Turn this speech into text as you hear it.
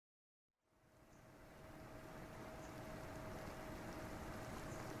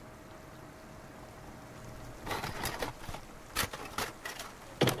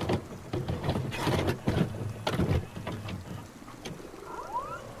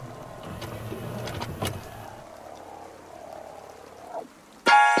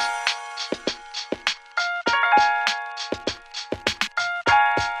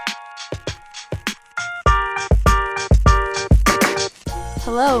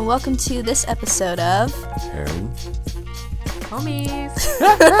and welcome to this episode of Aaron. Homies.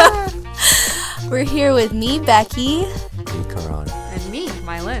 We're here with me, Becky. Me, Karan. And me,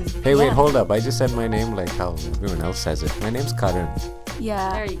 Mylin. Hey, wait, hold up. I just said my name like how everyone else says it. My name's Karan.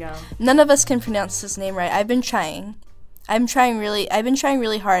 Yeah. There you go. None of us can pronounce his name right. I've been trying really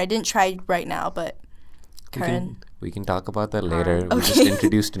hard. I didn't try right now, but Karan. We can talk about that later. We just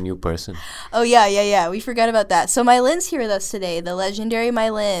introduced a new person. Oh, yeah. We forgot about that. So Mylin's here with us today, the legendary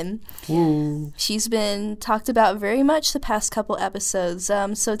Mylin. Woo. She's been talked about very much the past couple episodes.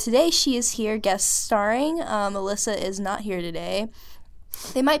 So today she is here guest starring. Alyssa is not here today.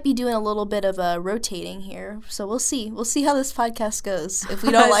 They might be doing a little bit of a rotating here, so we'll see. We'll see how this podcast goes. If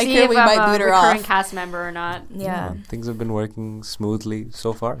we don't like her, we might boot her off. Recurring cast member or not. Yeah. Things have been working smoothly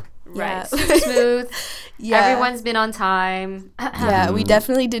so far. Right. Super smooth. Yeah. Everyone's been on time. Yeah, we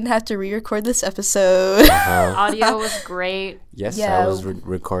definitely didn't have to re-record this episode. Audio was great. Yes, Yeah. I was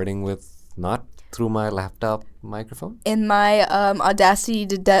recording with not through my laptop microphone. And my Audacity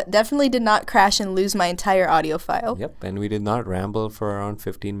definitely did not crash and lose my entire audio file. Yep, and we did not ramble for around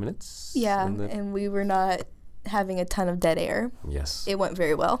 15 minutes. Yeah, and we were not having a ton of dead air. Yes. It went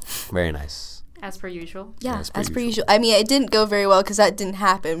very well. Very nice. As per usual. Yeah, As as per per usual. usual. I mean, it didn't go very well because that didn't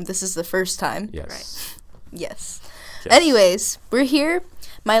happen. This is the first time. Yes. Yes. Yes. Anyways, we're here.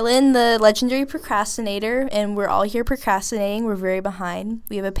 Mylin, the legendary procrastinator, and we're all here procrastinating. We're very behind.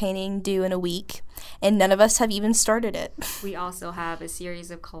 We have a painting due in a week, and none of us have even started it. We also have a series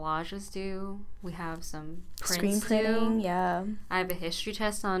of collages due. We have some Screen prints printing, due. yeah. I have a history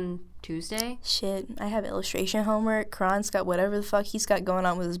test on Tuesday. Shit, I have illustration homework. Karan's got whatever the fuck he's got going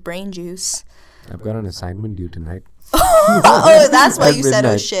on with his brain juice. I've got an assignment due tonight. Oh, that's why At you said, oh,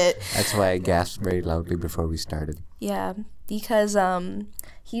 midnight. shit. That's why I gasped very loudly before we started. Yeah, because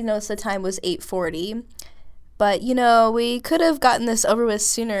he knows the time was 8:40. But, we could have gotten this over with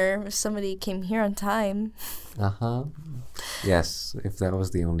sooner if somebody came here on time. Uh-huh. Yes, if that was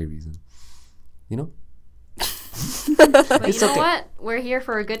the only reason. You know? But It's you know okay. what? We're here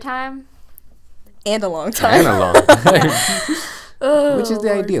for a good time. And a long time. And a long time. Oh, Which is the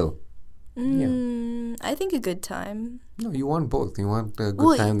Lord. ideal. I think a good time. No, you want both. You want a good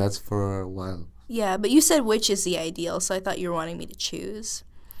Well, time that's for a while. Yeah, but you said which is the ideal, so I thought you were wanting me to choose.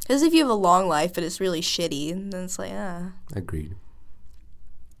 Because if you have a long life but it's really shitty, then it's like, Agreed.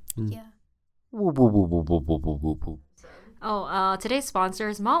 Yeah. Woo, woo, woo, woo, woo, woo, woo, woo, woo. Oh, today's sponsor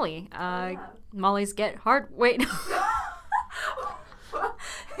is Molly. Molly's Get Hard. Wait.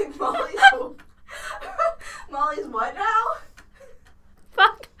 Molly's what now?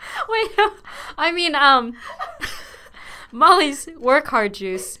 Fuck. Wait. I mean, Molly's Work Hard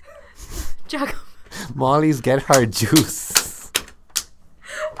Juice. Jug. Molly's Get Hard Juice.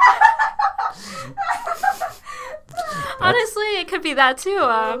 Honestly, it could be that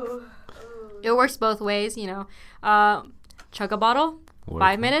too. It works both ways, chug a bottle, Work 5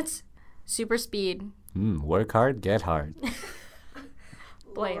 hard. minutes, super speed, Work hard, get hard.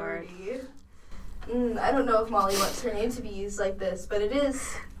 play hard. I don't know if Molly wants her name to be used like this, but it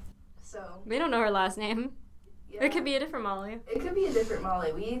is. So We don't know her last name. yeah. It could be a different Molly. It could be a different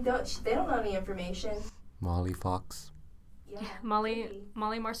Molly. They don't know any information. Molly Fox. Yeah. Molly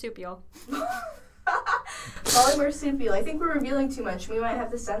Marsupial. Molly Marsupial. I think we're revealing too much. We might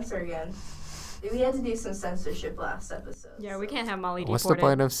have to censor again. We had to do some censorship last episode. Yeah, we can't have Molly What's deported. the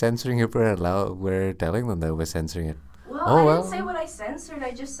point of censoring if we're telling them that we're censoring it? Well, Oh, I well. didn't say what I censored.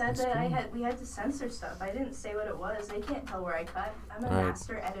 I just said that we had to censor stuff. I didn't say what it was. They can't tell where I cut. I'm a Right.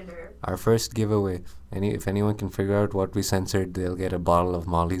 master editor. Our first giveaway. If anyone can figure out what we censored, they'll get a bottle of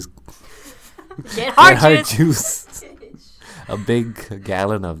Molly's Get hard Get juice. Juice. A big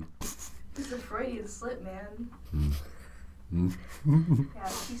gallon of. It's a Freudian slip, man. Mm. Yeah,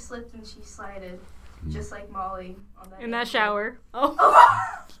 she slipped and she slided, just like Molly on that. In that shower. Oh.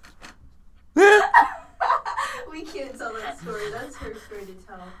 We can't tell that story. That's her story to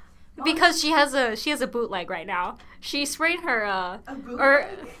tell. Because she has a bootleg right now. She sprayed her A boot. or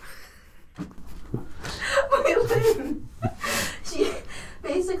She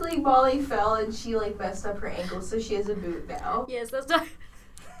basically Molly fell and she messed up her ankle, so she has a boot now. yes, that's why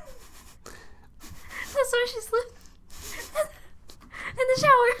she slipped in the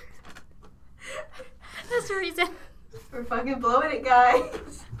shower. That's the reason. We're fucking blowing it,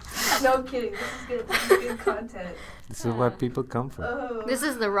 guys. No, I'm kidding. This is good content. This is what people come for. Oh. This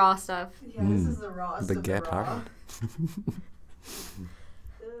is the raw stuff. Yeah, this is the rawest The of Get the raw. Hard.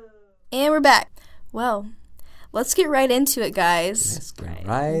 And we're back. Well, let's get right into it, guys. Let's get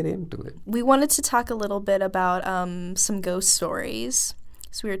right into it. We wanted to talk a little bit about some ghost stories.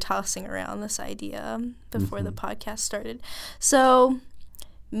 So we were tossing around this idea before the podcast started. So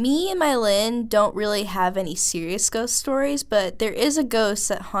Me and Mylin don't really have any serious ghost stories, but there is a ghost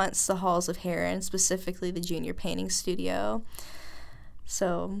that haunts the halls of Heron, specifically the junior painting studio.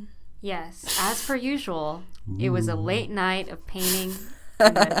 So, Yes, as per usual, it was a late night of painting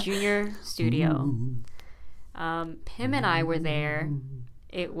in the junior studio. Pim and I were there.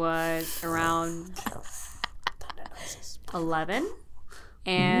 It was around 11,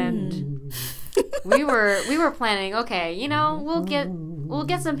 and we were planning. Okay, we'll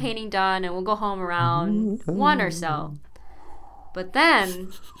get some painting done, and we'll go home around 1 or so. But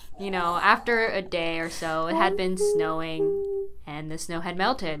then, after a day or so, it had been snowing, and the snow had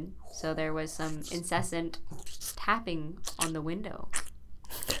melted, so there was some incessant tapping on the window.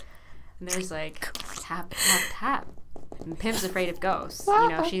 And there's like tap, tap, tap. And Pim's afraid of ghosts.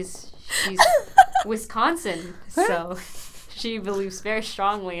 She's Wisconsin, so she believes very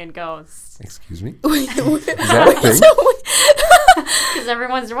strongly in ghosts. Excuse me? Is that a thing? Because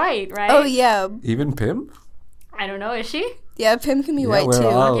everyone's white, right? oh yeah, Even Pim? I don't know, is she? yeah. Pim can be white we're too.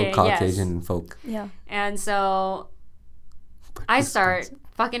 all Okay, Caucasian folk. Yeah. And so I start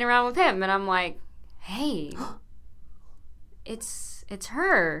fucking around with Pim, and I'm like, hey, it's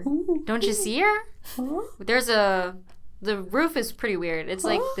her. Don't you see her? The roof is pretty weird. It's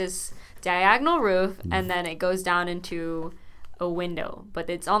like this diagonal roof, and then it goes down into a window, but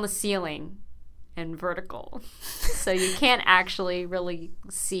it's on the ceiling and vertical. So you can't actually really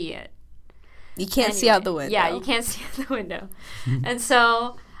see it. You can't see out the window. Yeah, you can't see out the window. And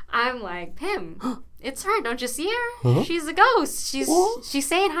so I'm like, Pim, it's her. Don't you see her? Huh? She's a ghost. She's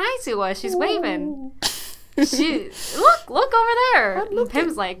saying hi to us. She's waving. She look over there. And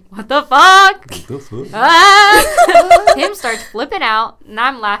Pim's like, what the fuck? Ah! Pim starts flipping out, and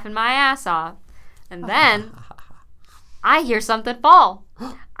I'm laughing my ass off. And then I hear something fall.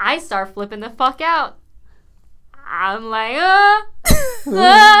 I start flipping the fuck out. I'm like,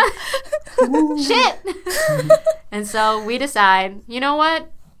 shit. And so we decide, you know what?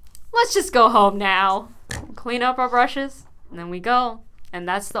 Let's just go home now. Clean up our brushes, and then we go. And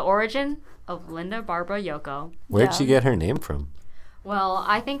that's the origin of Linda Barbara Yoko. Where'd she get her name from? Well,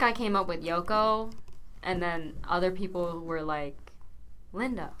 I think I came up with Yoko, and then other people were like,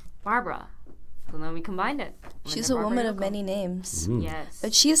 Linda, Barbara. So then we combined it. She's Linda a Barbara woman of Yoko. many names. Yes.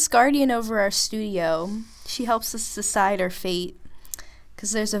 But she is guardian over our studio. She helps us decide our fate.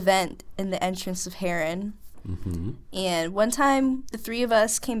 Because there's a vent in the entrance of Heron. Mm-hmm. And one time, the three of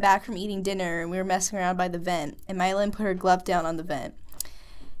us came back from eating dinner, and we were messing around by the vent. And Mylin put her glove down on the vent.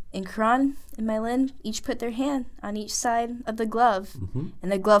 And Karan and Mylin each put their hand on each side of the glove. Mm-hmm.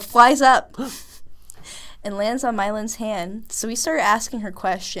 And the glove flies up and lands on Mylin's hand. So we started asking her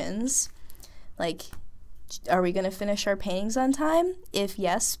questions. Like, are we going to finish our paintings on time? If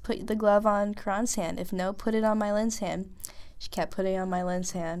yes, put the glove on Karan's hand. If no, put it on Mylin's hand. She kept putting it on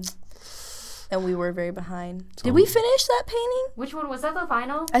Mylin's hand. And we were very behind. Did we finish that painting? Which one? Was that the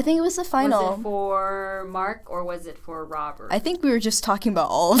final? I think it was the final. Was it for Mark or was it for Robert? I think we were just talking about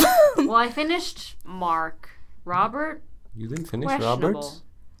all of them. Well, I finished Mark. Robert? You didn't finish Questionable. Robert's?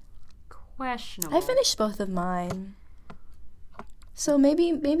 Questionable. I finished both of mine. So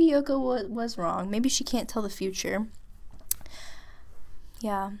maybe Yoko was wrong. Maybe she can't tell the future.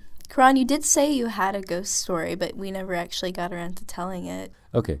 Yeah. Karan, you did say you had a ghost story, but we never actually got around to telling it.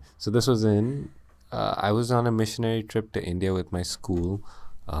 Okay, so this was I was on a missionary trip to India with my school.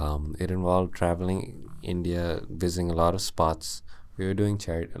 It involved traveling India, visiting a lot of spots. We were doing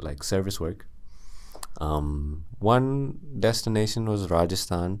service work. One destination was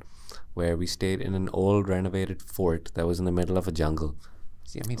Rajasthan, where we stayed in an old renovated fort that was in the middle of a jungle.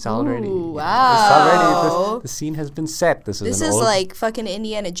 See, I mean, it's already... Ooh, It's already... wow. The scene has been set. This This an is old... like fucking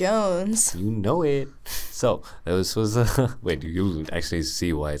Indiana Jones. You know it. So, this was... wait, you'll actually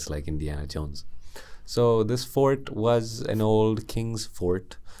see why it's like Indiana Jones. So, this fort was an old king's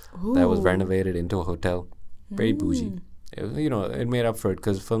fort that was renovated into a hotel. Very bougie. It made up for it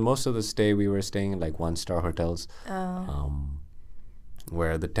because for most of the stay, we were staying in like one-star hotels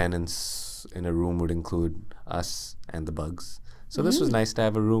where the tenants in a room would include us and the bugs. So this was nice to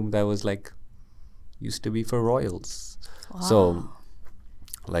have a room that was like used to be for royals. Wow. So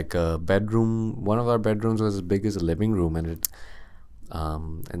like a bedroom, one of our bedrooms was as big as a living room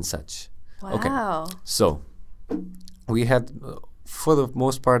and such. Wow. Okay. So we had, for the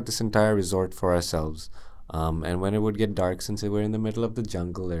most part, this entire resort for ourselves. And when it would get dark, since we were in the middle of the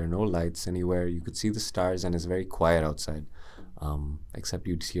jungle, there are no lights anywhere. You could see the stars, and it's very quiet outside, except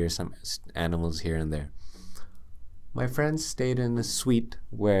you'd hear some animals here and there. My friends stayed in a suite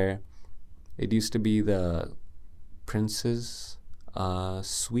where it used to be the prince's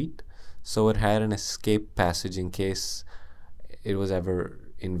suite, so it had an escape passage in case it was ever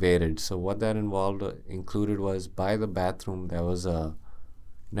invaded. So what that included was by the bathroom there was a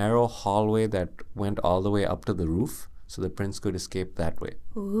narrow hallway that went all the way up to the roof, so the prince could escape that way.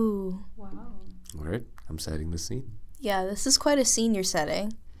 Ooh. Wow. All right, I'm setting the scene. Yeah, this is quite a scene you're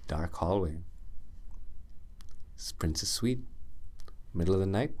setting. Dark hallway. This prince's suite. Middle of the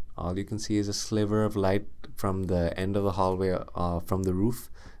night. All you can see is a sliver of light from the end of the hallway, from the roof.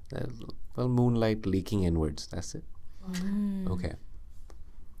 Moonlight leaking inwards. That's it. Okay.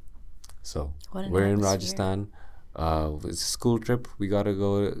 So What an we're in atmosphere. Rajasthan. It's a school trip. We gotta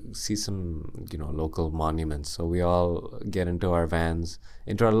go see some, local monuments. So we all get into our vans,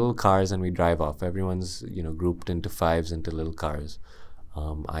 into our little cars, and we drive off. Everyone's, grouped into fives into little cars.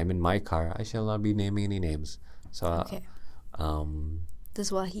 I'm in my car. I shall not be naming any names. So, Okay. Does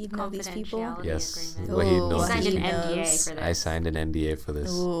Wahid know these people? Confidentiality yes, agreement. Wahid Oh, knows You signed these an Wahid people. NDA knows. for this. I signed an NDA for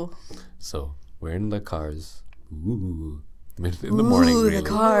this. Ooh. So we're in the cars. Ooh. In the morning, Ooh, really. the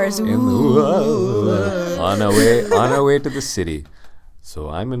cars. In the, Ooh. on our way to the city. So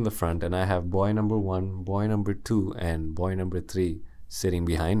I'm in the front, and I have boy number 1, boy number 2, and boy number 3 sitting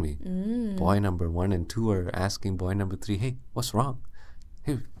behind me. Boy number 1 and 2 are asking boy number 3, "Hey, what's wrong?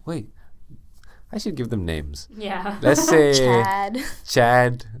 Hey, wait. I should give them names. Yeah. Let's say Chad.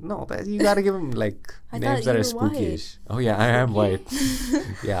 Chad. No, you gotta give them like I names thought that you are were white. spooky-ish. Oh yeah, I am white.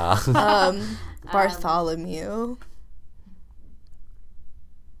 Yeah. Bartholomew.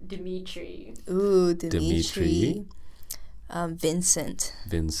 Dimitri. Ooh, Dimitri. Dimitri. Vincent.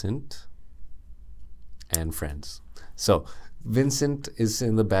 Vincent and friends. So Vincent is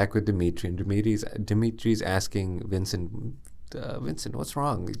in the back with Dimitri, and Dimitri's asking Vincent, Vincent, what's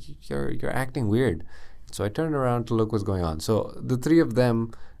wrong? You're acting weird. So I turned around to look what's going on. So the three of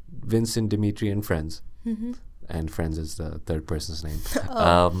them, Vincent, Dimitri, and friends. And friends is the third person's name.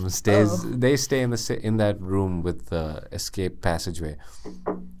 They stay in that room with the escape passageway.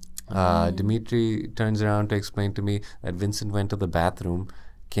 Dimitri turns around to explain to me that Vincent went to the bathroom,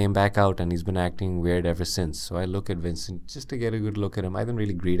 came back out, and he's been acting weird ever since. So I look at Vincent just to get a good look at him. I didn't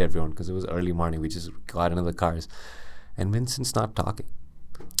really greet everyone because it was early morning. We just got into the cars. And Vincent's not talking.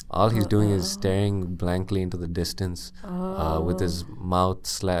 All he's doing is staring blankly into the distance with his mouth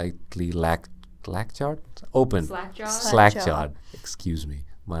slightly slack-jawed? Open. Slack-jawed. Excuse me.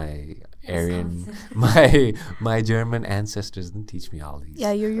 My Aryan, my German ancestors didn't teach me all these.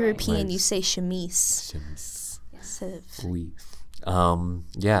 Yeah, you're European. Right. You say chemise. Chemise. Civ. Oui.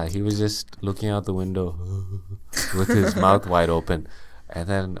 Yeah, he was just looking out the window with his mouth wide open. And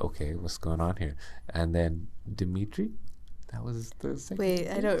then, okay, what's going on here? And then Dimitri? That was the second. Wait,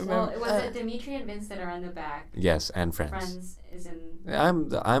 I don't remember. Well, was it Dimitri and Vincent are on the back? Yes, and friends. Friends is in.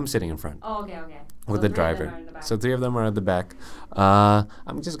 I'm sitting in front. Oh, okay. With So the 3 of them driver. are in the back. So 3 of them are at the back.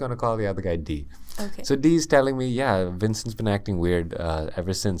 I'm just going to call the other guy D. Okay. So D's telling me, yeah, Vincent's been acting weird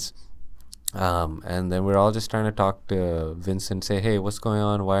ever since. And then we're all just trying to talk to Vincent, say, hey, what's going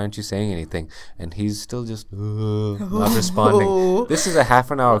on? Why aren't you saying anything? And he's still just not responding. This is a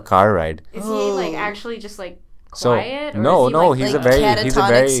half an hour car ride. Is he like actually just like So quiet? Or no, is he, no, like, he's a like very,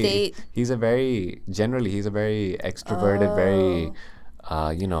 catatonic state? he's a very extroverted, very,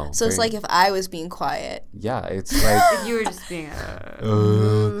 So it's like if I was being quiet. yeah, it's like, If you were just being.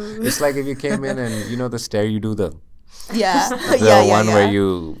 it's like if you came in and the stare you do the Yeah. where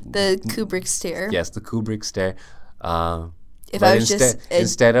you The Kubrick stare. yes, the Kubrick stare. If But I was just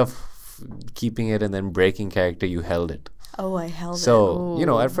instead of keeping it and then breaking character, you held it. Oh, I held it. So,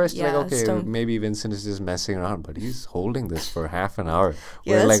 Oh, at first you're yeah, like, okay, don't- maybe Vincent is just messing around, but he's holding this for half an hour.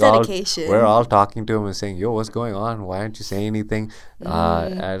 Yeah, that's dedication. We're all talking to him and saying, yo, what's going on? Why aren't you saying anything?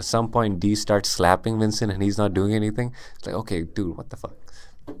 At some point, D starts slapping Vincent and he's not doing anything. It's like, okay, dude, what the fuck?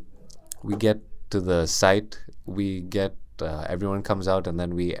 We get to the site, everyone comes out, and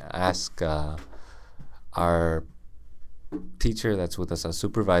then we ask our teacher that's with us, our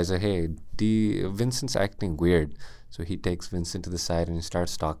supervisor, hey, Vincent's acting weird. So he takes Vincent to the side and he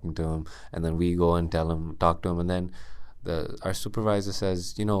starts talking to him, and then we go and talk to him, and then our supervisor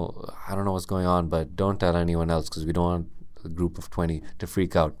says, I don't know what's going on, but don't tell anyone else because we don't want a group of 20 to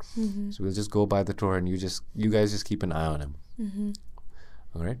freak out. So we'll just go by the tour and you guys just keep an eye on him.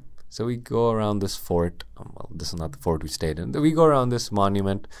 All right. So we go around this fort. Well, this is not the fort we stayed in. We go around this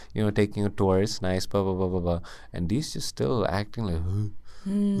monument, taking a tour. It's nice, blah, blah, blah, blah, blah. And Dee's just still acting like,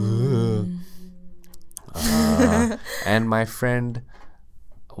 and my friend,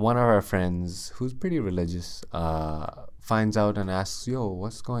 one of our friends, who's pretty religious, finds out and asks, yo,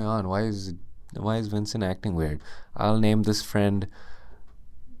 what's going on? Why is Vincent acting weird? I'll name this friend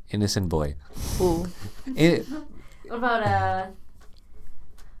Innocent Boy. Ooh. What about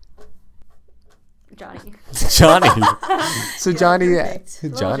Johnny. Johnny. So Johnny,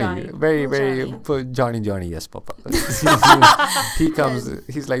 perfect. Johnny. very, Little very Johnny, yes, Papa. He comes,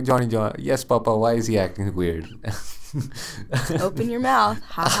 he's like, Johnny, yes, Papa, why is he acting weird? Open your mouth.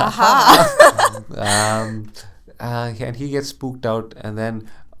 Ha ha ha. And he gets spooked out, and then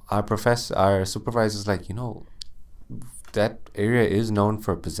our supervisor's like, that area is known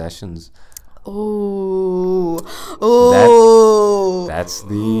for possessions. Oh. Oh. That's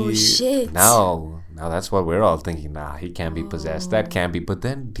the Oh, shit. Now that's what we're all thinking. Nah, he can't be possessed. That can't be. But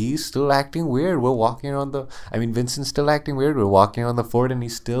then Dee's still acting weird. We're walking around Vincent's still acting weird. We're walking around the fort, and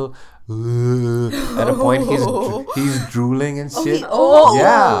he's still at a point he's drooling and shit. Oh.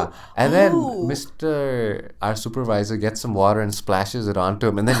 Yeah. And then Oh. our supervisor gets some water and splashes it onto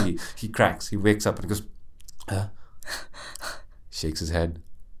him, and then he cracks. He wakes up and goes, shakes his head,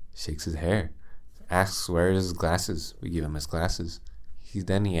 shakes his hair, asks where are his glasses. We give him his glasses.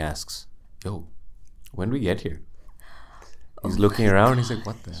 Then he asks, yo, when did we get here? He's looking around. He's like,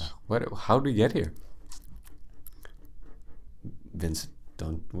 how did we get here? Vincent,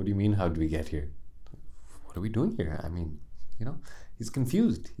 what do you mean, how did we get here? What are we doing here? I mean, he's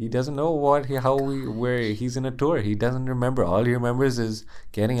confused. He doesn't know where he's in a tour. He doesn't remember. All he remembers is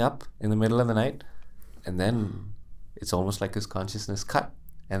getting up in the middle of the night, and then it's almost like his consciousness cut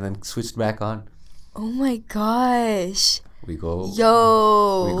and then switched back on. Oh my gosh. We go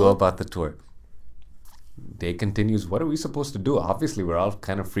Yo. about the tour. Day continues. What are we supposed to do? Obviously, we're all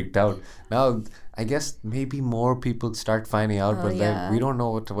kind of freaked out. Now, I guess maybe more people start finding out, but then we don't know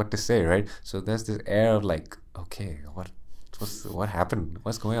what to say, right? So there's this air of like, okay, what happened?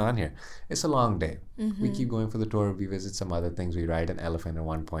 What's going on here? It's a long day. We keep going for the tour. We visit some other things. We ride an elephant at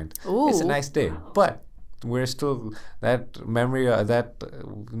one point. Ooh. It's a nice day, but we're still that memory that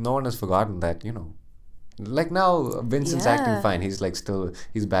no one has forgotten that, like now Vincent's acting fine. He's like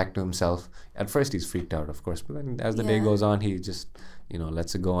he's back to himself. At first he's freaked out, of course, but then as the day goes on, he just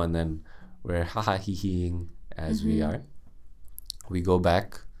lets it go, and then we're hee-heeing as we are. We go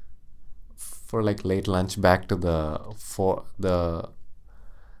back for like late lunch back to the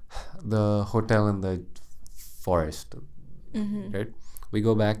hotel in the forest, right? We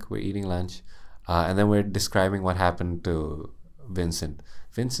go back, we're eating lunch, and then we're describing what happened to Vincent.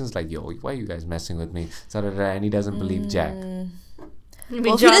 Vincent's like, yo, why are you guys messing with me? And he doesn't believe Jack. You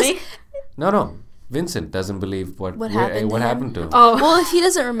mean Johnny? No. Vincent doesn't believe what happened to him. Oh. Well, if he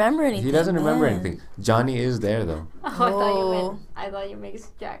doesn't remember anything. He doesn't remember anything. Johnny is there, though. I thought you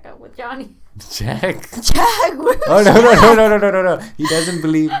mixed Jack up with Johnny. Jack? Jack. Oh, no. He doesn't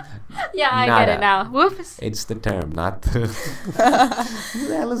believe. Yeah, I get it now. Whoops. It's the term, not the... Who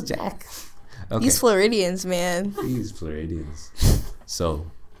the hell is Jack? Okay. These Floridians, man. These Floridians.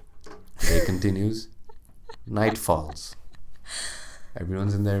 So, day continues. Night falls.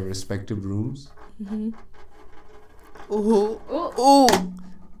 Everyone's in their respective rooms. Ooh. Ooh.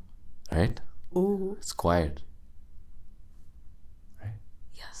 Right? Ooh. It's quiet. Right?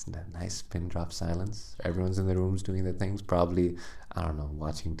 Yes. That nice pin drop silence. Everyone's in their rooms doing their things. Probably, I don't know,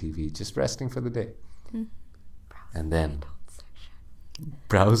 watching TV. Just resting for the day. And then...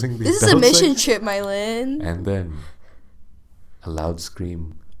 browsing the This is a mission trip, Mylin. And then a loud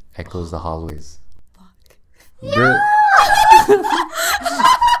scream echoes the hallways. Fuck.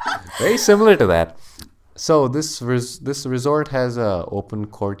 Very similar to that. So this resort has a open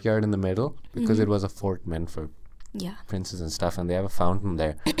courtyard in the middle because it was a fort meant for princes and stuff, and they have a fountain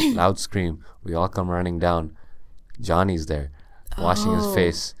there. Loud scream. We all come running down. Johnny's there, washing his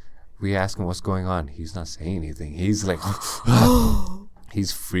face. We ask him what's going on. He's not saying anything. He's like,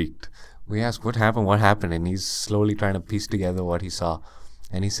 he's freaked. We ask what happened, and he's slowly trying to piece together what he saw.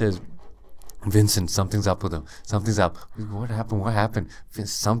 And he says, Vincent, something's up with him. Something's up. What happened?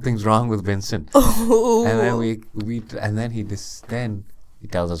 Something's wrong with Vincent. Oh. And then he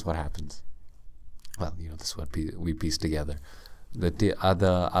tells us what happens. Well, this is what we piece together. The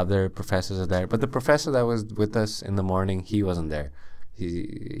other professors are there, but the professor that was with us in the morning, he wasn't there.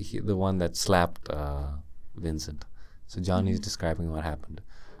 He the one that slapped Vincent. So Johnny's describing what happened.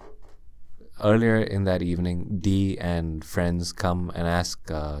 Earlier in that evening, Dee and friends come and ask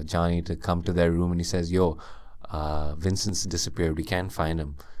Johnny to come to their room, and he says, yo, Vincent's disappeared. We can't find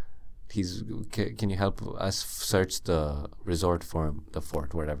him. Can you help us search the resort for him, the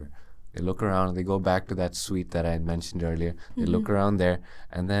fort, whatever. They look around. They go back to that suite that I had mentioned earlier. They look around there,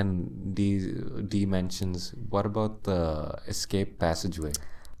 and then Dee mentions, what about the escape passageway?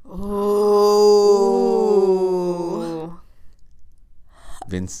 Oh.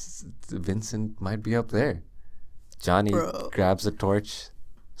 Vincent might be up there. Johnny grabs a torch,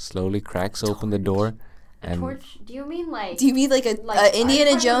 slowly cracks open the door, And torch? Do you mean like? Do you mean like a Like,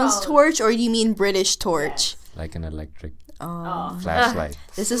 Indiana I'm talking Jones about- torch, or do you mean British torch? like an electric Oh. flashlight.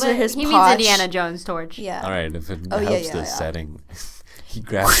 This is But where his he posh... means Indiana Jones torch. Yeah. All right, if it Oh, yeah, helps yeah, the yeah. setting, he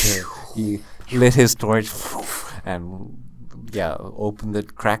grabbed her, he lit his torch, and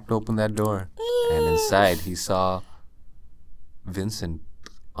cracked open that door, and inside he saw Vincent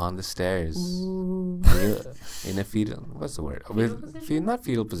on the stairs in a fetal. What's the word? Not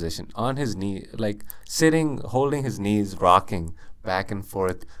fetal position. On his knee, like sitting, holding his knees, rocking back and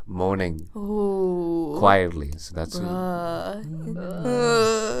forth, moaning Ooh. quietly. So that's.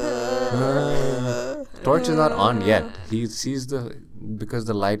 Torch is not on yet. He sees because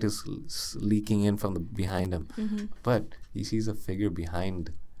the light is leaking in from behind him, but he sees a figure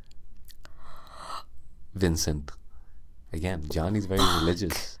behind Vincent. Again, Johnny's very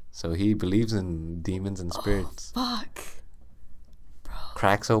religious, so he believes in demons and spirits. Fuck.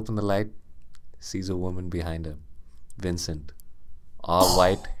 Cracks open the light, sees a woman behind him, Vincent, all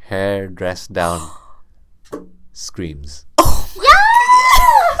white, hair dressed down, screams.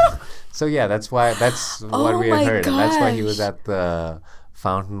 So yeah, that's what we my had heard, and that's why he was gosh. at the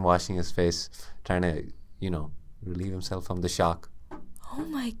fountain washing his face, trying to, relieve himself from the shock. Oh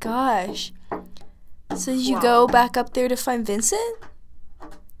my gosh. So did you go back up there to find Vincent?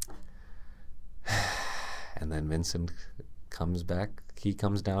 And then Vincent comes back. He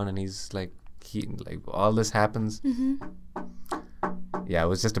comes down, and he's like, all this happens. Yeah, it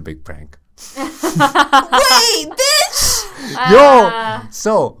was just a big prank. Wait, bitch! Yo!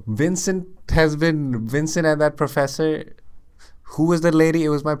 So, Vincent and that professor. Who was the lady? It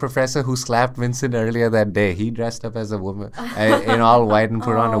was my professor who slapped Vincent earlier that day. He dressed up as a woman in all white and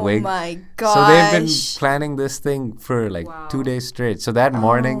put on a wig. Oh my gosh. So they've been planning this thing for 2 days straight. So that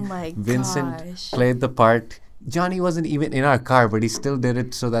morning, my Vincent gosh. played the part. Johnny wasn't even in our car, but he still did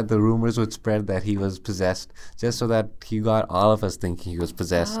it so that the rumors would spread that he was possessed, just so that he got all of us thinking he was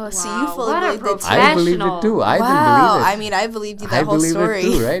possessed. Oh, so Wow, you fully what a believed it too. I believed it too. I didn't Wow. believe it. I mean, I believed you I that whole believe story. it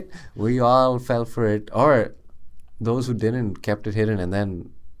too, right? We all fell for it. Or those who didn't kept it hidden, and then,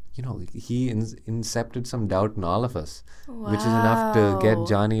 he incepted some doubt in all of us, which is enough to get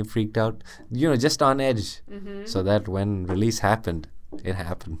Johnny freaked out, just on edge, so that when release happened, it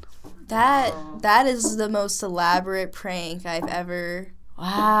happened. That is the most elaborate prank I've ever...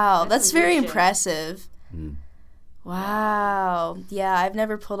 Wow, that's some very good shit. impressive. Wow. Yeah, I've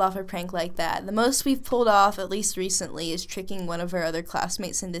never pulled off a prank like that. The most we've pulled off, at least recently, is tricking one of our other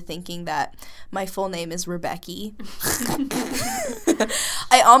classmates into thinking that my full name is Rebecca.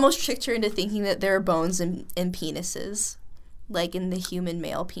 I almost tricked her into thinking that there are bones in penises, like in the human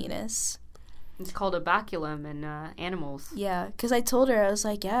male penis. It's called a baculum in animals. Yeah, because I told her, I was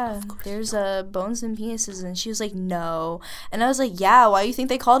like, yeah, there's bones and penises. And she was like, no. And I was like, yeah, why do you think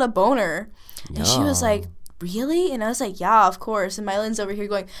they call it a boner? And she was like, really? And I was like, yeah, of course. And Mylan's over here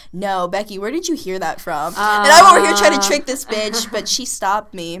going, no, Becky, where did you hear that from? And I'm over here trying to trick this bitch, but she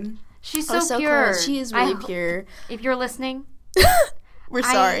stopped me. She's I was so so pure. close. She is really pure. If you're listening, We're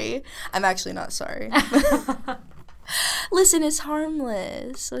sorry. I'm actually not sorry. Listen, it's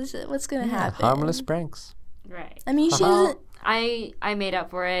harmless. What's going to happen? Harmless pranks. right? I mean, she doesn't... I made up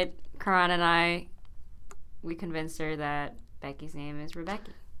for it. Karan and we convinced her that Becky's name is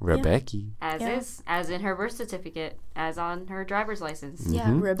Rebecca, Rebecca. as in her birth certificate, as on her driver's license.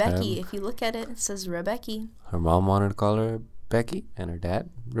 Yeah, Rebecca. If you look at it, it says Rebecca. Her mom wanted to call her Becky, and her dad,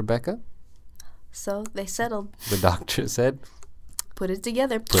 Rebecca. So they settled. The doctor said, Put it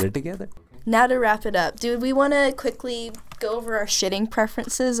together. put it together. Now to wrap it up, do we want to quickly go over our shitting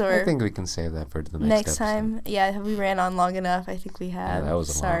preferences, or I think we can save that for the next next episode. time? Yeah, have we ran on long enough? I think we have. that was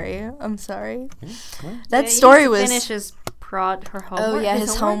a long sorry. I'm sorry. Well, That story was. Finish his her homework. Oh yeah,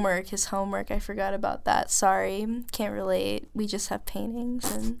 his homework. I forgot about that. Sorry, can't relate. We just have paintings,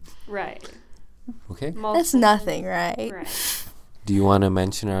 and Right. okay. that's Multiple- nothing, right? Right. Do you want to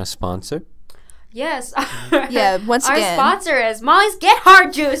mention our sponsor? Yes. Yeah. Once Our again, sponsor is Molly's Get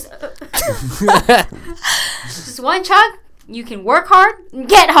Hard Juice. Just one chug, you can work hard and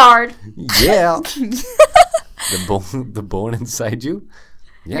get hard. Yeah. the bone inside you.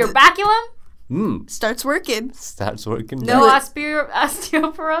 Yeah. Your baculum, starts working. Starts working. no back.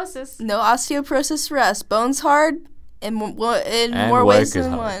 osteoporosis. No osteoporosis for us. Bones hard in more And more work ways is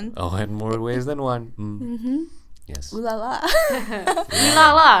than hard. one. Oh, in more ways than one. Mm. Yes. Ooh la la.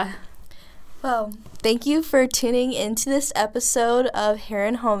 La la. Well, thank you for tuning into this episode of Hair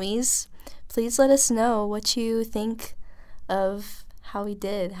and Homies. Please let us know what you think of how we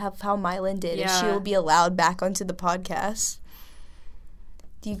did, how Mylan did, if she Yeah. will be allowed back onto the podcast.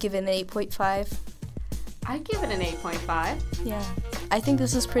 Do you give it an 8.5? I'd give it an 8.5. Yeah. I think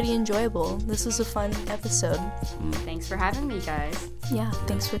this is pretty enjoyable. This was a fun episode. Thanks for having me, guys. Yeah,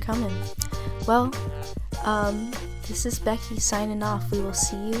 thanks for coming. Well, this is Becky signing off. We will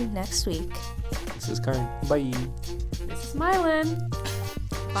see you next week. This is Karan. Bye. This is Mylan.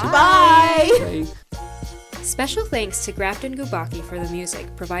 Bye. Bye. Special thanks to Grafton Gubaki for the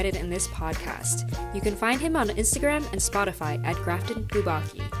music provided in this podcast. You can find him on Instagram and Spotify at Grafton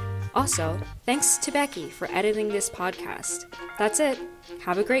Gubaki. Also, thanks to Becky for editing this podcast. That's it.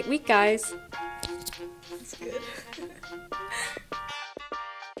 Have a great week, guys. That's good.